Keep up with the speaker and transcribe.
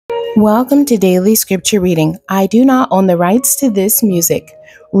Welcome to Daily Scripture Reading. I do not own the rights to this music.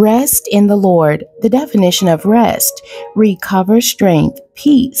 Rest in the Lord. The definition of rest: recover strength,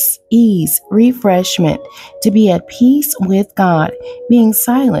 peace, ease, refreshment, to be at peace with God, being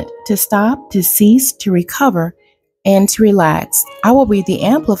silent, to stop, to cease, to recover, and to relax. I will read the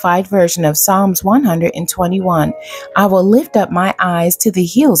amplified version of Psalms 121. I will lift up my eyes to the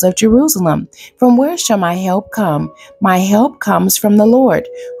hills of Jerusalem. From where shall my help come? My help comes from the Lord,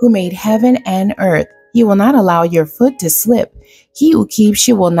 who made heaven and earth. He will not allow your foot to slip. He who keeps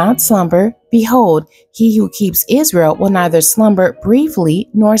you will not slumber. Behold, he who keeps Israel will neither slumber briefly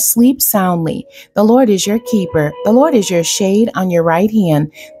nor sleep soundly. The Lord is your keeper. The Lord is your shade on your right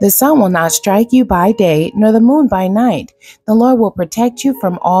hand. The sun will not strike you by day, nor the moon by night. The Lord will protect you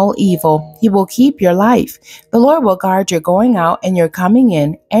from all evil. He will keep your life. The Lord will guard your going out and your coming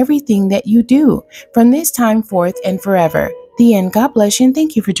in, everything that you do, from this time forth and forever. The end. God bless you, and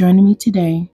thank you for joining me today.